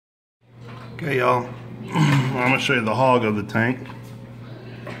Okay, y'all, I'm gonna show you the hog of the tank.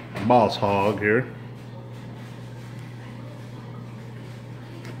 Boss hog here.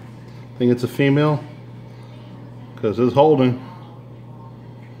 Think it's a female because it's holding.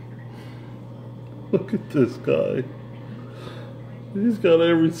 Look at this guy. He's got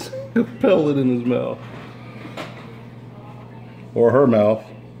every single pellet in his mouth. Or her mouth.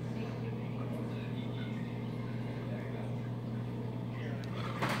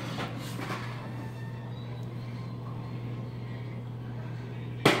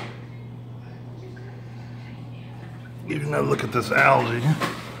 Give you another look at this algae.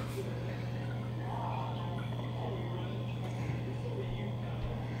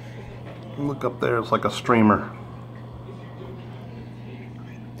 Look up there, it's like a streamer.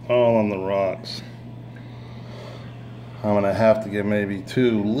 All on the rocks. I'm gonna have to get maybe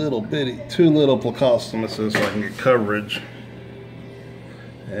two little plecostomuses so I can get coverage.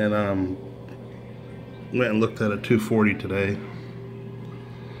 And went and looked at a 240 today.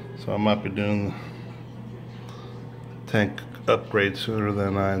 So I might be doing the tank upgrade sooner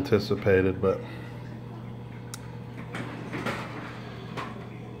than I anticipated, but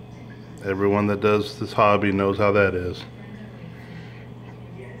everyone that does this hobby knows how that is.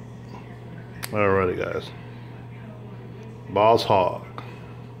 Alrighty guys. Boss Hog.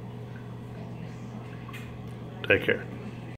 Take care.